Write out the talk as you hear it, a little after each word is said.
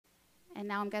And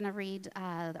now I'm going to read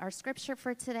our scripture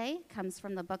for today. It comes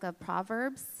from the book of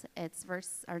Proverbs. It's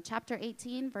chapter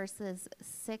 18, verses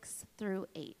 6 through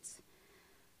 8.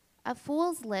 A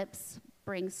fool's lips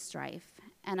bring strife,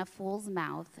 and a fool's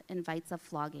mouth invites a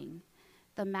flogging.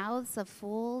 The mouths of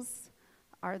fools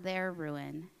are their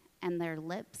ruin, and their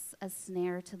lips a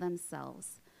snare to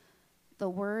themselves. The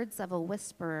words of a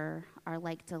whisperer are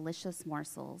like delicious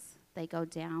morsels. They go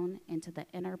down into the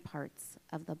inner parts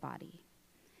of the body.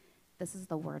 This is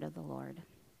the word of the Lord.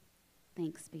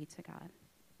 Thanks be to God.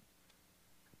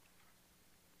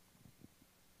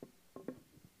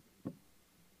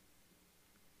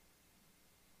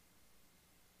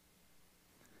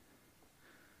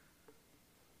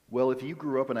 Well, if you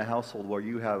grew up in a household where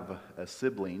you have a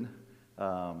sibling,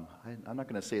 I'm not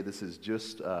going to say this is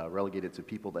just relegated to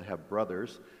people that have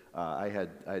brothers. I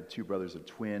had two brothers, a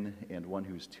twin, and one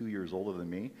who's 2 years older than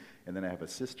me, and then I have a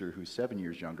sister who's 7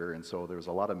 years younger, and so there was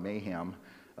a lot of mayhem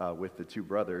with the two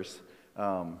brothers.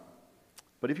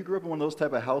 But if you grew up in one of those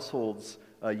type of households,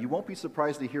 you won't be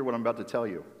surprised to hear what I'm about to tell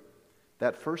you.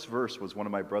 That first verse was one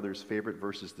of my brother's favorite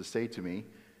verses to say to me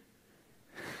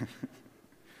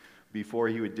before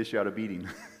he would dish out a beating.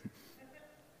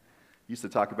 He used to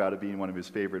talk about it being one of his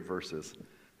favorite verses.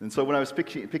 And so when I was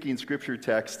picking scripture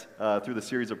text through the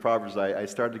series of Proverbs, I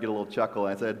started to get a little chuckle,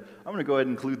 and I said, I'm going to go ahead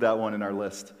and include that one in our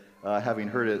list, having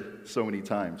heard it so many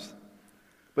times.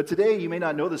 But today, you may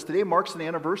not know this, today marks an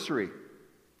anniversary,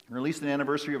 or at least an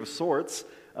anniversary of sorts,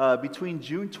 between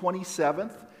June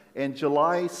 27th and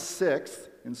July 6th,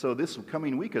 and so this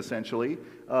coming week essentially,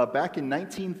 back in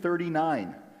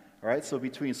 1939. All right, so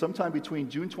sometime between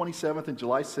June 27th and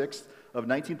July 6th of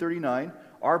 1939,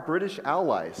 our British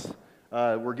allies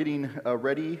were getting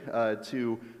ready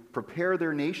to prepare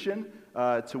their nation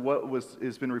to what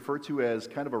has been referred to as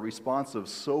kind of a response of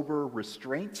sober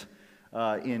restraint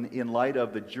in light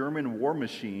of the German war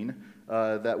machine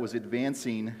that was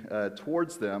advancing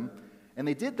towards them. And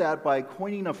they did that by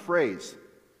coining a phrase,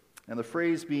 and the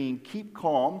phrase being, keep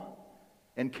calm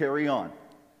and carry on.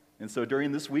 And so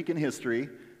during this week in history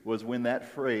was when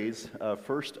that phrase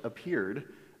first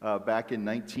appeared back in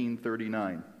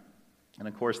 1939. And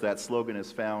of course, that slogan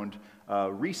has found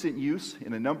recent use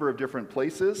in a number of different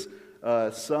places,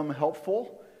 some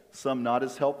helpful, some not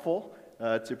as helpful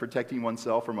to protecting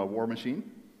oneself from a war machine.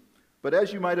 But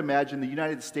as you might imagine, the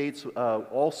United States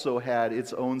also had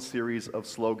its own series of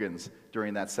slogans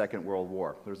during that Second World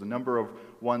War. There's a number of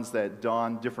ones that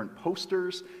donned different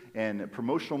posters and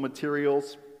promotional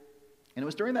materials. And it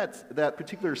was during that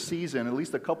particular season, at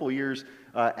least a couple of years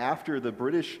after the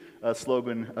British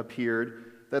slogan appeared,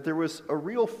 that there was a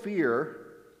real fear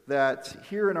that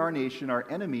here in our nation, our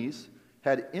enemies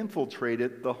had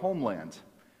infiltrated the homeland.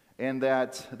 And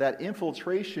that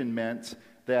infiltration meant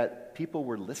that people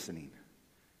were listening,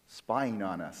 spying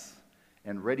on us,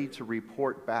 and ready to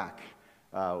report back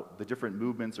the different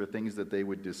movements or things that they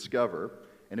would discover.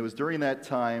 And it was during that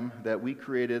time that we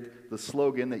created the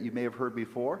slogan that you may have heard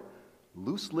before,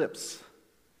 loose lips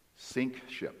sink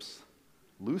ships.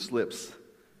 Loose lips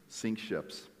sink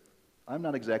ships. I'm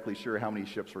not exactly sure how many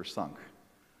ships were sunk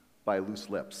by loose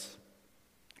lips.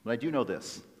 But I do know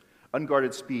this.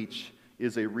 Unguarded speech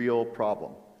is a real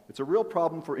problem. It's a real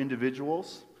problem for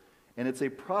individuals, and it's a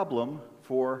problem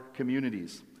for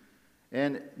communities.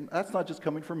 And that's not just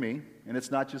coming from me, and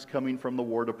it's not just coming from the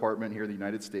War Department here in the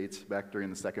United States back during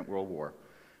the Second World War.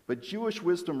 But Jewish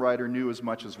wisdom writer knew as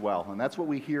much as well, and that's what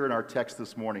we hear in our text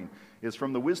this morning, is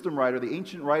from the wisdom writer. The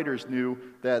ancient writers knew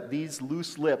that these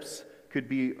loose lips could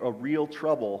be a real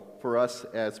trouble for us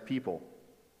as people.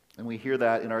 And we hear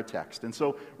that in our text. And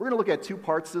so we're going to look at two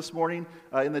parts this morning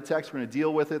in the text. We're going to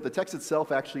deal with it. The text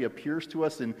itself actually appears to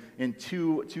us in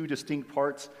two distinct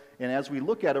parts. And as we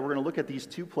look at it, we're going to look at these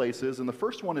two places. And the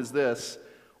first one is this,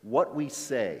 what we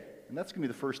say. And that's going to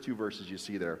be the first two verses you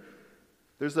see there.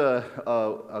 There's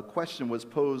a question was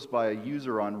posed by a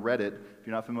user on Reddit, if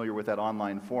you're not familiar with that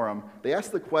online forum. They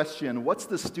asked the question, what's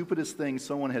the stupidest thing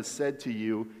someone has said to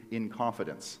you in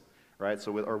confidence? Right?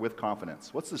 So with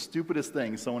confidence. What's the stupidest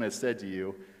thing someone has said to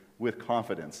you with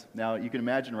confidence? Now, you can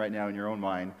imagine right now in your own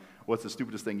mind, what's the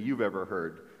stupidest thing you've ever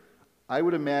heard? I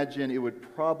would imagine it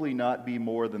would probably not be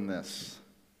more than this.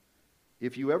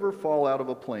 If you ever fall out of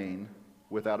a plane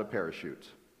without a parachute,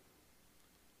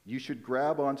 you should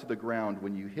grab onto the ground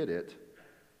when you hit it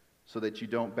so that you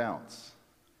don't bounce,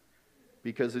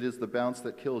 because it is the bounce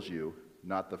that kills you,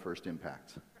 not the first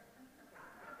impact.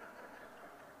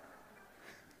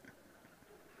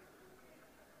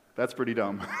 That's pretty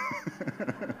dumb.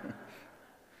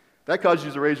 That causes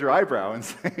you to raise your eyebrow and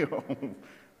say, oh,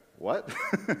 what?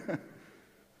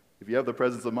 If you have the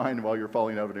presence of mind while you're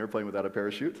falling out of an airplane without a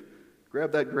parachute,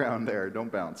 Grab that ground there,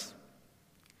 don't bounce.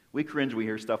 We cringe when we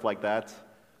hear stuff like that,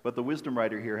 but the wisdom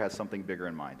writer here has something bigger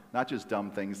in mind. Not just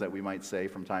dumb things that we might say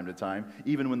from time to time,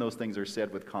 even when those things are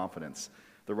said with confidence.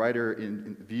 The writer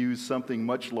views something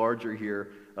much larger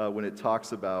here when it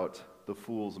talks about the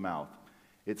fool's mouth.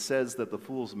 It says that the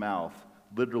fool's mouth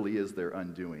literally is their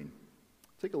undoing.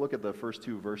 Take a look at the first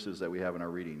two verses that we have in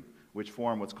our reading, which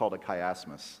form what's called a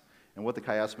chiasmus. And what the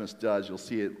chiasmus does, you'll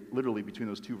see it literally between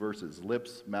those two verses,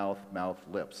 lips, mouth, mouth,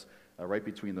 lips, right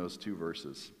between those two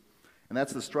verses. And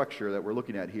that's the structure that we're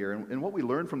looking at here. And what we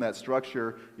learn from that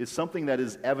structure is something that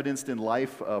is evidenced in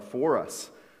life for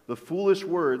us. The foolish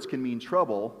words can mean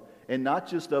trouble, and not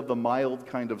just of the mild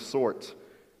kind of sort.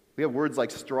 We have words like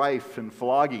strife and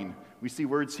flogging. We see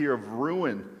words here of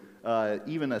ruin,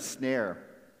 even a snare.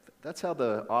 That's how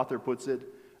the author puts it.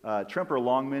 Tremper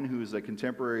Longman, who's a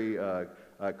contemporary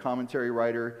commentary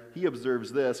writer, he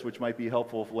observes this, which might be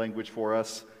helpful language for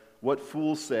us. What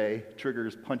fools say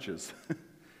triggers punches.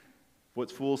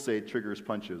 What fools say triggers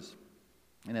punches.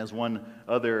 And as one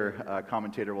other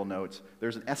commentator will note,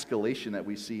 there's an escalation that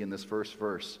we see in this first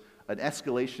verse. An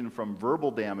escalation from verbal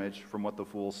damage, from what the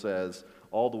fool says,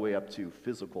 all the way up to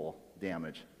physical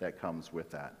damage that comes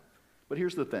with that. But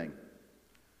here's the thing.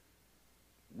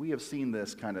 We have seen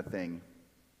this kind of thing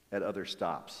at other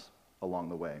stops along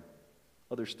the way.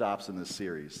 Other stops in this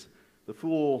series. The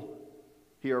fool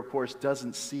here, of course,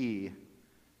 doesn't see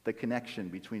the connection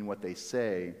between what they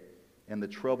say and the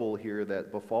trouble here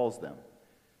that befalls them.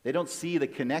 They don't see the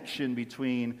connection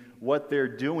between what they're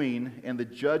doing and the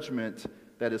judgment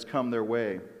that has come their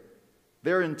way.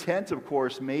 Their intent, of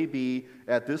course, may be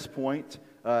at this point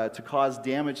to cause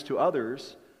damage to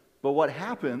others, but what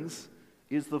happens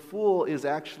is the fool is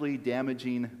actually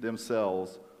damaging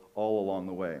themselves all along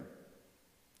the way.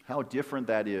 How different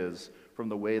that is from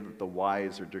the way that the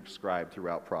wise are described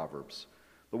throughout Proverbs.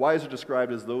 The wise are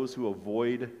described as those who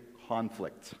avoid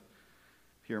conflict.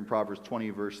 Here in Proverbs 20,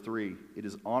 verse 3, it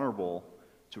is honorable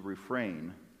to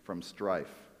refrain from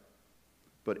strife,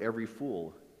 but every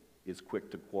fool is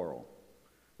quick to quarrel.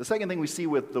 The second thing we see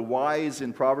with the wise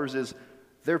in Proverbs is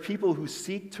they're people who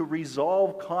seek to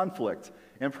resolve conflict.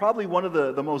 And probably one of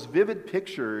the most vivid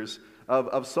pictures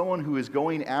of someone who is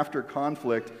going after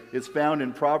conflict is found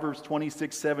in Proverbs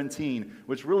 26:17,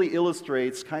 which really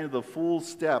illustrates kind of the fool's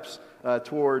steps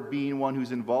toward being one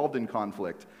who's involved in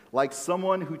conflict, like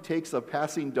someone who takes a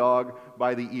passing dog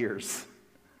by the ears.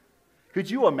 Could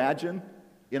you imagine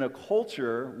in a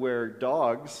culture where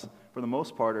dogs, for the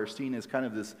most part, are seen as kind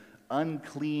of this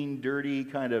unclean, dirty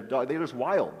kind of dog? They're just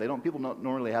wild. People don't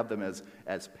normally have them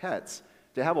as pets.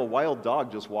 To have a wild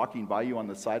dog just walking by you on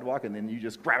the sidewalk and then you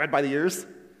just grab it by the ears,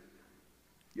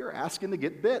 you're asking to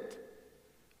get bit.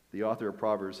 The author of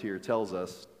Proverbs here tells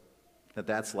us that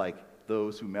that's like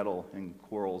those who meddle in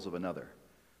quarrels of another.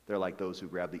 They're like those who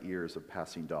grab the ears of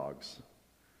passing dogs.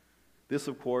 This,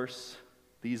 of course,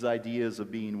 these ideas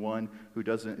of being one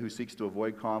who seeks to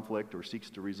avoid conflict or seeks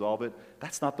to resolve it,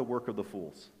 that's not the work of the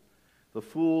fools. The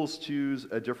fools choose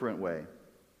a different way.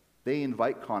 They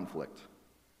invite conflict.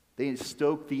 They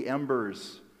stoke the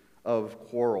embers of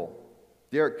quarrel.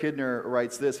 Derek Kidner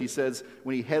writes this. He says,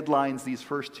 when he headlines these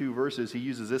first two verses, he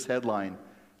uses this headline,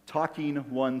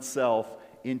 talking oneself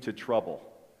into trouble.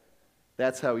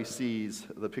 That's how he sees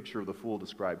the picture of the fool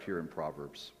described here in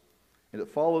Proverbs. And it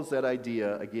follows that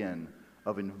idea, again,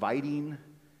 of inviting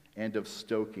and of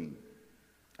stoking.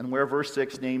 And where verse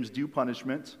 6 names due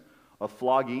punishment, of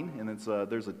flogging, and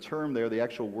there's a term there, the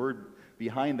actual word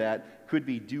behind that could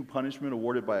be due punishment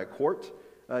awarded by a court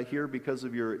here because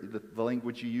of the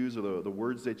language you use or the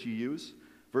words that you use.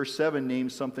 Verse 7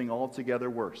 names something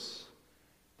altogether worse.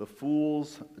 The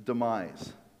fool's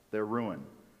demise, their ruin,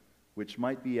 which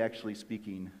might be actually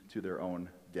speaking to their own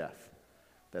death,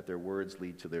 that their words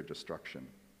lead to their destruction.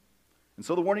 And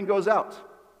so the warning goes out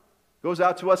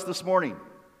to us this morning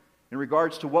in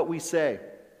regards to what we say,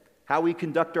 how we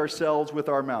conduct ourselves with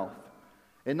our mouth,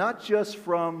 and not just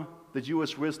from the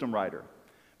Jewish wisdom writer.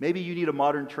 Maybe you need a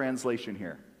modern translation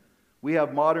here. We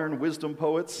have modern wisdom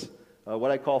poets,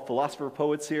 what I call philosopher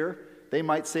poets here. They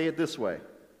might say it this way: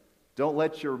 don't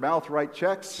let your mouth write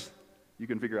checks, you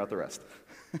can figure out the rest.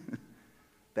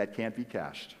 That can't be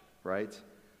cashed, right?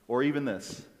 Or even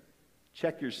this: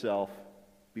 check yourself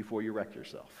before you wreck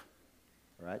yourself.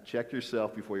 All right? Check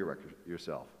yourself before you wreck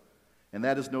yourself. And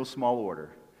that is no small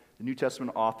order. The New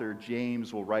Testament author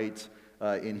James will write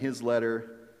in his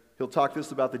letter, he'll talk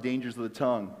this about the dangers of the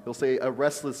tongue. He'll say, a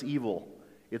restless evil.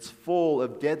 It's full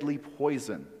of deadly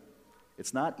poison.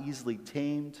 It's not easily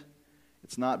tamed.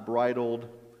 It's not bridled.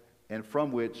 And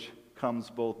from which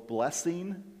comes both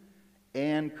blessing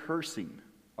and cursing.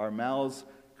 Our mouths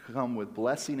come with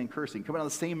blessing and cursing, come out of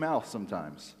the same mouth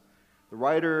sometimes. The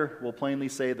writer will plainly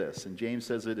say this, and James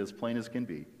says it as plain as can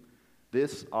be.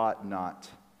 This ought not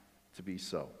to be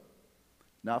so.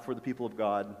 Not for the people of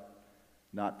God,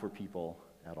 not for people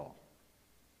at all.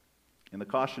 And the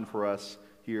caution for us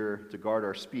here to guard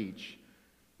our speech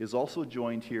is also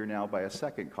joined here now by a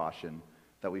second caution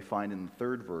that we find in the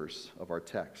third verse of our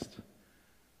text.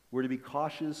 We're to be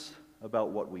cautious about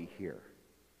what we hear.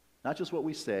 Not just what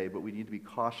we say, but we need to be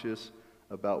cautious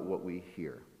about what we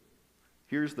hear.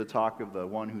 Here's the talk of the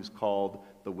one who's called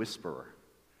the whisperer.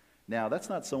 Now, that's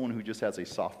not someone who just has a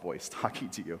soft voice talking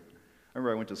to you. I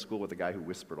remember I went to school with a guy who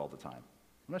whispered all the time.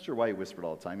 I'm not sure why he whispered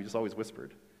all the time. He just always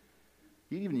whispered.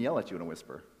 He'd even yell at you in a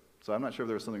whisper. So I'm not sure if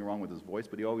there was something wrong with his voice,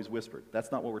 but he always whispered.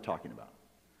 That's not what we're talking about.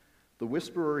 The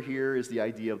whisperer here is the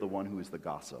idea of the one who is the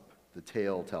gossip, the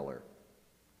tale teller.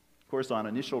 Of course, on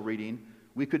initial reading,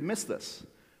 we could miss this.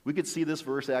 We could see this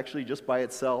verse actually just by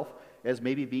itself as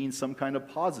maybe being some kind of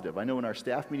positive. I know in our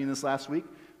staff meeting this last week,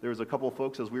 there was a couple of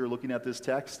folks as we were looking at this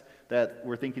text that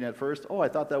were thinking at first, oh, I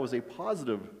thought that was a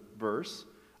positive verse.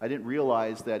 I didn't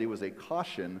realize that it was a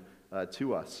caution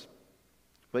to us.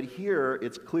 But here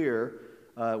it's clear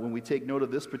when we take note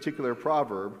of this particular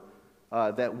proverb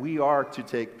that we are to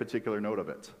take particular note of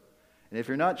it. And if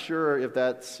you're not sure if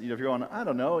that's, if you're going, I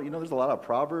don't know, there's a lot of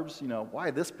proverbs, why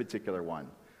this particular one?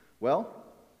 Well,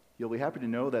 you'll be happy to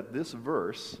know that this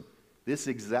verse, this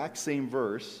exact same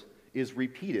verse, is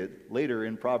repeated later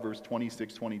in Proverbs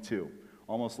 26:22.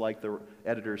 Almost like the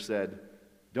editor said,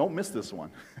 don't miss this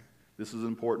one. This is an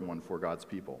important one for God's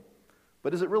people.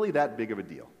 But is it really that big of a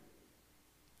deal?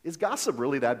 Is gossip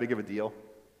really that big of a deal?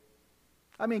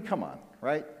 I mean, come on,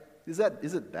 right? Is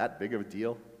it that big of a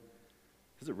deal?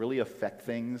 Does it really affect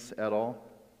things at all?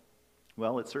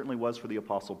 Well, it certainly was for the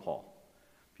Apostle Paul.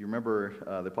 If you remember,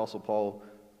 the Apostle Paul,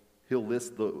 he'll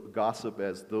list the gossip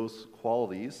as those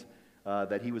qualities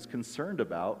that he was concerned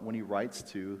about when he writes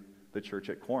to the church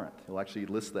at Corinth. He'll actually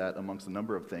list that amongst a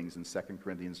number of things in 2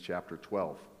 Corinthians chapter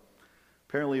 12.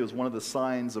 Apparently, it was one of the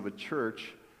signs of a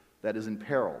church that is in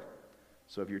peril.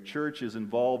 So if your church is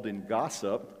involved in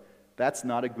gossip, that's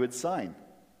not a good sign.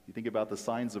 You think about the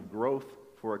signs of growth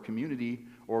for a community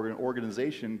or an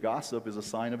organization, gossip is a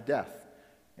sign of death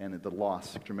and the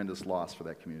loss, tremendous loss for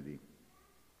that community.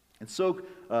 It's so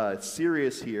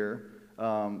serious here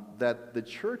that the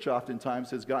church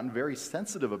oftentimes has gotten very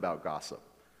sensitive about gossip.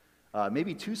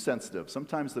 Maybe too sensitive.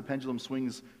 Sometimes the pendulum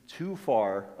swings too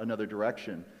far another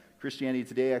direction. Christianity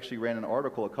Today actually ran an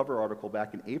article, a cover article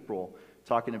back in April,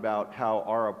 talking about how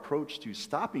our approach to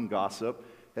stopping gossip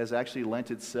has actually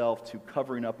lent itself to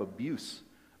covering up abuse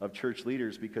of church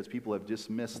leaders because people have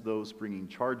dismissed those bringing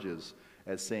charges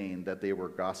as saying that they were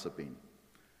gossiping.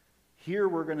 Here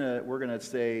we're gonna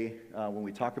say, when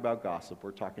we talk about gossip,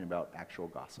 we're talking about actual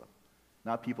gossip,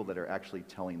 not people that are actually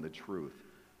telling the truth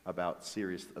about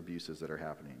serious abuses that are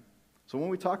happening. So when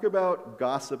we talk about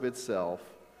gossip itself,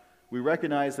 we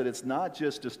recognize that it's not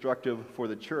just destructive for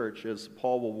the church, as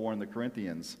Paul will warn the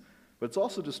Corinthians, but it's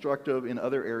also destructive in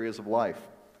other areas of life.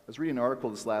 I was reading an article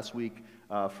this last week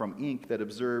from Inc. that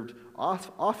observed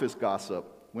office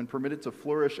gossip, when permitted to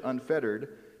flourish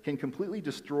unfettered, can completely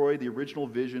destroy the original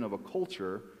vision of a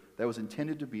culture that was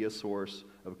intended to be a source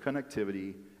of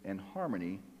connectivity and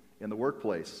harmony in the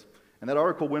workplace. And that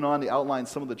article went on to outline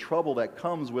some of the trouble that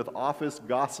comes with office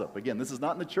gossip. Again, this is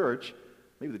not in the church,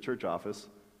 maybe the church office,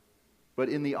 but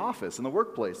in the office, in the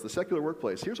workplace, the secular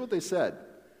workplace. Here's what they said.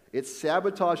 It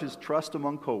sabotages trust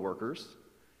among coworkers.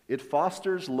 It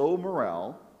fosters low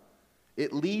morale.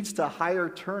 It leads to higher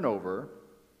turnover.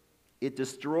 It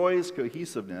destroys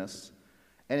cohesiveness.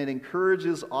 And it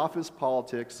encourages office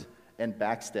politics and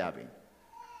backstabbing.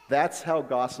 That's how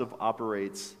gossip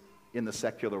operates in the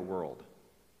secular world.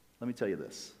 Let me tell you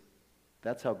this.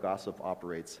 That's how gossip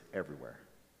operates everywhere.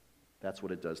 That's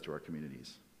what it does to our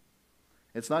communities.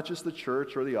 It's not just the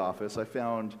church or the office. I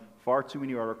found far too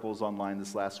many articles online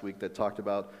this last week that talked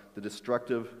about the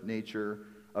destructive nature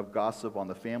of gossip on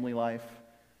the family life,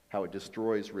 how it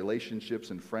destroys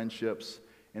relationships and friendships.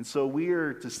 And so we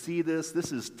are to see this.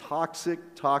 This is toxic,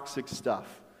 toxic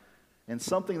stuff. And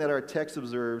something that our text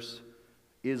observes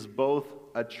is both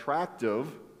attractive,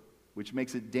 which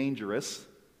makes it dangerous.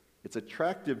 It's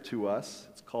attractive to us.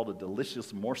 It's called a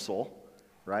delicious morsel,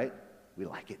 right? We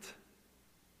like it.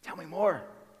 Tell me more.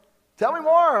 Tell me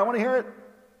more. I want to hear it.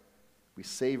 We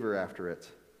savor after it.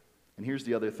 And here's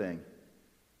the other thing.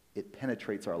 It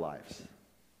penetrates our lives.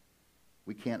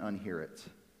 We can't unhear it.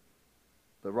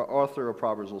 The author of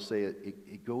Proverbs will say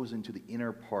it goes into the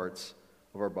inner parts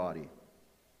of our body.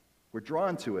 We're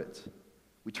drawn to it.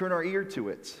 We turn our ear to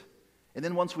it. And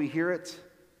then once we hear it,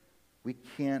 We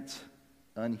can't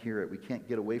unhear it. We can't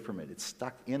get away from it. It's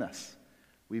stuck in us.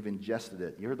 We've ingested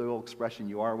it. You heard the old expression,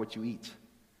 you are what you eat.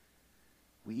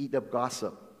 We eat up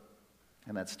gossip,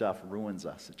 and that stuff ruins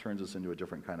us. It turns us into a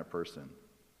different kind of person.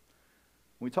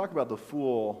 When we talk about the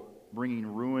fool bringing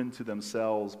ruin to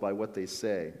themselves by what they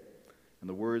say and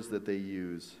the words that they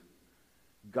use,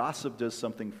 gossip does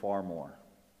something far more.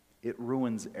 It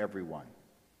ruins everyone.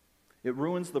 It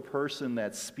ruins the person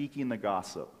that's speaking the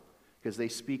gossip because they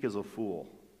speak as a fool.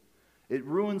 It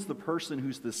ruins the person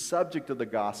who's the subject of the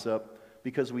gossip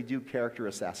because we do character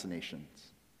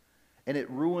assassinations. And it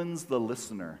ruins the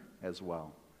listener as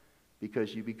well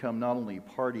because you become not only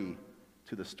party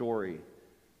to the story,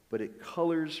 but it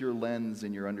colors your lens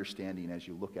and your understanding as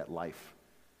you look at life.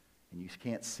 And you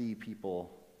can't see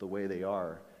people the way they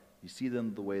are. You see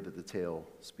them the way that the tale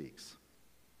speaks.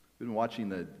 I've been watching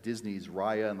the Disney's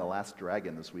Raya and the Last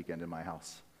Dragon this weekend in my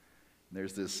house. And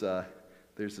there's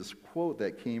this quote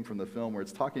that came from the film where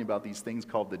it's talking about these things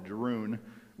called the Droon,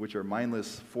 which are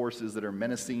mindless forces that are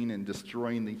menacing and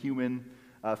destroying the human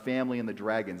family and the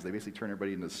dragons. They basically turn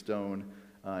everybody into stone,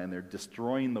 and they're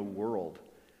destroying the world.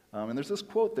 And there's this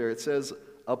quote there. It says,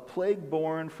 "A plague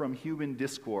born from human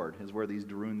discord," is where these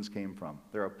Droons came from.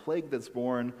 They're a plague that's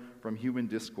born from human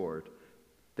discord.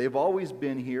 They've always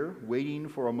been here, waiting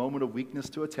for a moment of weakness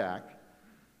to attack.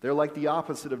 They're like the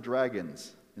opposite of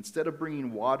dragons. Instead of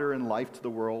bringing water and life to the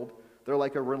world, they're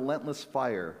like a relentless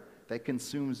fire that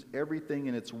consumes everything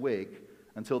in its wake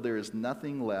until there is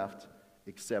nothing left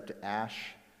except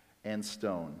ash and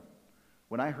stone.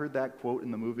 When I heard that quote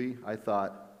in the movie, I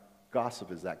thought,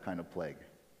 gossip is that kind of plague.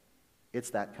 It's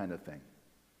that kind of thing.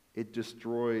 It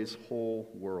destroys whole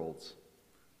worlds.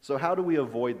 So how do we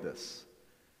avoid this?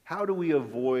 How do we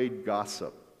avoid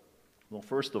gossip? Well,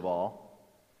 first of all,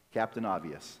 Captain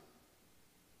Obvious.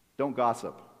 Don't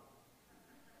gossip.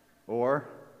 Or,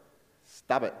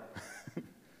 stop it.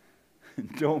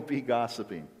 Don't be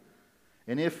gossiping.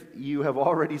 And if you have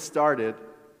already started,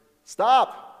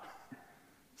 stop.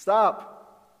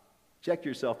 Stop. Check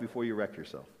yourself before you wreck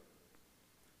yourself.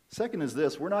 Second is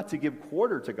this: we're not to give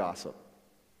quarter to gossip.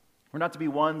 We're not to be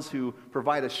ones who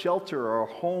provide a shelter or a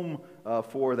home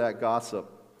for that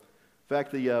gossip. In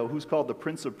fact, who's called the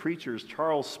Prince of Preachers,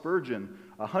 Charles Spurgeon,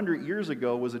 100 years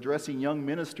ago was addressing young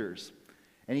ministers.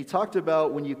 And he talked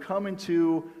about when you come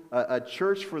into a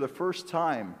church for the first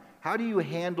time, how do you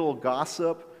handle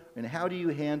gossip and how do you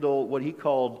handle what he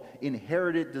called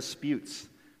inherited disputes?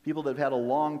 People that have had a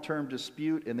long-term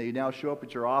dispute and they now show up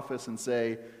at your office and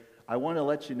say, I want to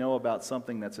let you know about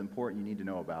something that's important you need to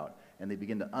know about. And they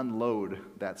begin to unload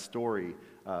that story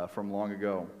from long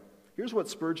ago. Here's what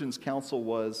Spurgeon's counsel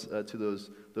was to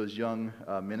those young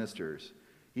ministers.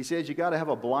 He says, you got to have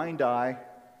a blind eye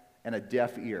and a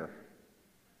deaf ear.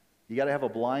 You got to have a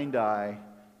blind eye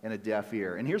and a deaf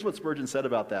ear. And here's what Spurgeon said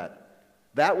about that.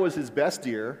 That was his best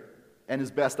ear and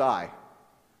his best eye.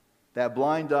 That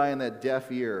blind eye and that deaf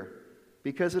ear.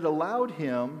 Because it allowed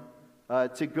him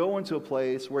to go into a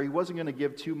place where he wasn't going to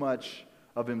give too much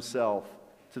of himself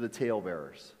to the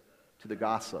talebearers, to the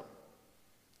gossip.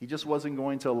 He just wasn't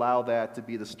going to allow that to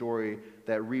be the story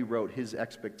that rewrote his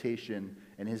expectation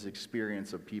and his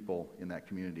experience of people in that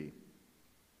community.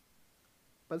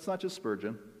 But it's not just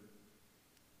Spurgeon.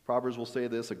 Proverbs will say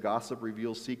this: a gossip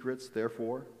reveals secrets,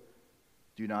 therefore,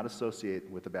 do not associate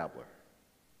with a babbler.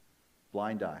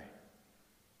 Blind eye,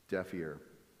 deaf ear.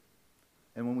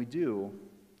 And when we do,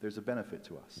 there's a benefit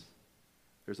to us.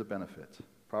 There's a benefit.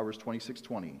 Proverbs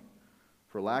 26:20.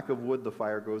 For lack of wood the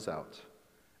fire goes out,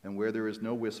 and where there is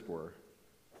no whisperer,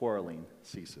 quarreling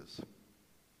ceases.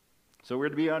 So we're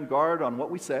to be on guard on what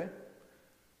we say.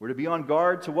 We're to be on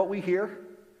guard to what we hear,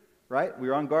 right?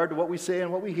 We're on guard to what we say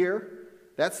and what we hear.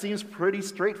 That seems pretty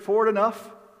straightforward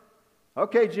enough.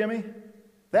 Okay, Jimmy,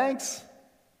 thanks.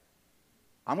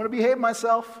 I'm going to behave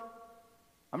myself.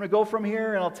 I'm going to go from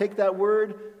here and I'll take that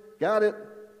word. Got it.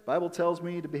 Bible tells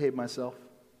me to behave myself.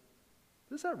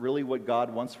 Is that really what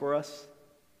God wants for us?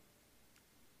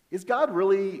 Is God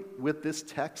really, with this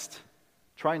text,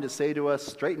 trying to say to us,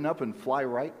 straighten up and fly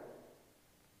right?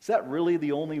 Is that really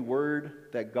the only word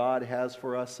that God has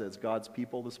for us as God's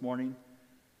people this morning?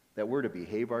 That we're to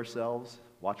behave ourselves,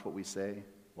 watch what we say,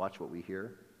 watch what we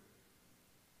hear?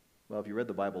 Well, if you read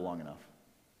the Bible long enough,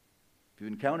 if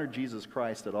you've encountered Jesus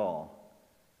Christ at all,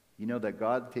 you know that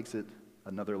God takes it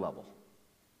another level.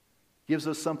 Gives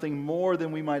us something more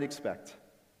than we might expect,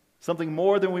 something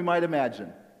more than we might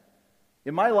imagine.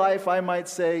 In my life, I might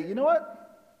say, you know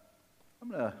what? I'm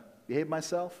going to behave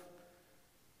myself,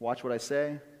 watch what I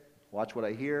say, watch what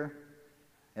I hear,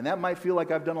 and that might feel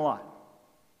like I've done a lot.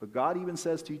 But God even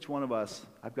says to each one of us,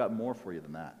 I've got more for you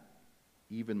than that.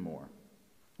 even more.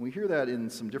 We hear that in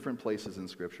some different places in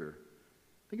Scripture.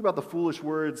 Think about the foolish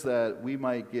words that we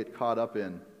might get caught up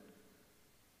in.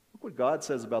 Look what God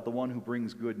says about the one who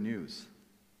brings good news,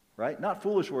 right? Not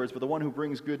foolish words, but the one who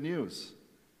brings good news.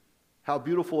 How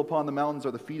beautiful upon the mountains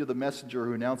are the feet of the messenger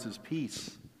who announces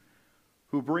peace,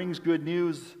 who brings good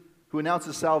news, who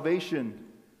announces salvation,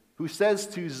 who says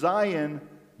to Zion,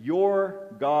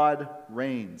 your God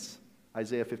reigns.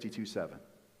 Isaiah 52:7.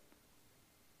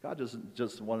 God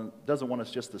doesn't want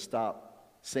us just to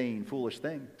stop saying foolish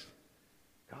things.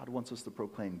 God wants us to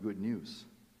proclaim good news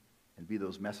and be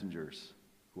those messengers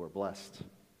who are blessed.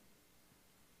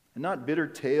 And not bitter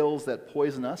tales that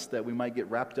poison us, that we might get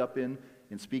wrapped up in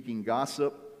speaking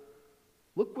gossip.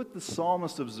 Look what the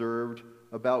psalmist observed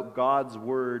about God's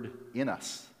word in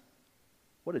us.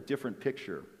 What a different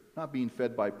picture. Not being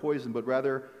fed by poison, but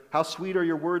rather, how sweet are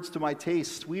your words to my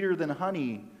taste, sweeter than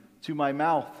honey to my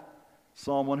mouth.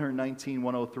 Psalm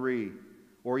 119:103.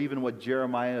 Or even what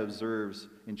Jeremiah observes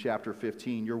in chapter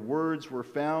 15. Your words were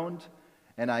found,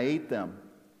 and I ate them.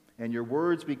 And your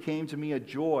words became to me a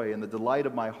joy and the delight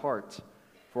of my heart.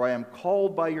 For I am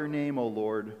called by your name, O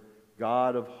Lord,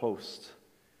 God of hosts.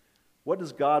 What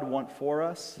does God want for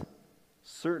us?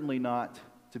 Certainly not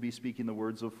to be speaking the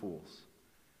words of fools.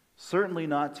 Certainly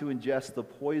not to ingest the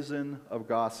poison of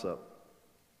gossip.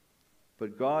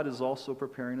 But God is also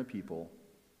preparing a people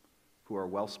who are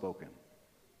well-spoken,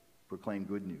 proclaim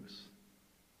good news,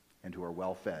 and who are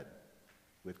well-fed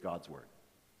with God's word.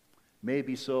 May it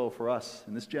be so for us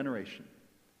in this generation,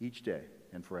 each day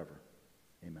and forever.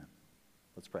 Amen.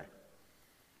 Let's pray.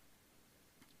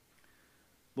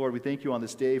 Lord, we thank you on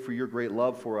this day for your great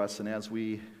love for us, and as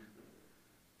we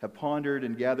have pondered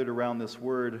and gathered around this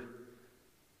word,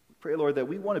 we pray, Lord, that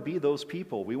we want to be those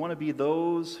people. We want to be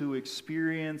those who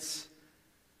experience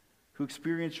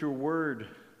your word,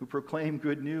 who proclaim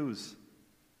good news.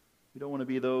 We don't want to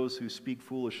be those who speak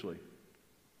foolishly,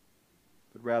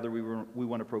 but rather we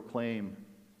want to proclaim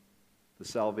the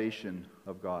salvation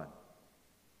of God.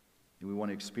 And we want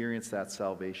to experience that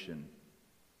salvation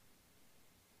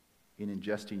in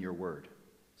ingesting your word.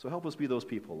 So help us be those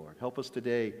people, Lord. Help us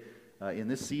today, in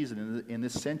this season, in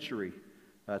this century,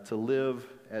 to live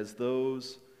as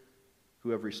those who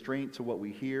have restraint to what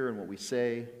we hear and what we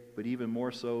say, but even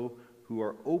more so, who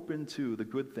are open to the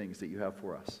good things that you have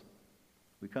for us.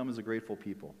 We come as a grateful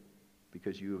people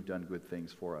because you have done good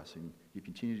things for us, and you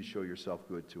continue to show yourself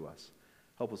good to us.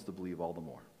 Help us to believe all the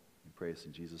more. We pray this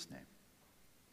in Jesus' name.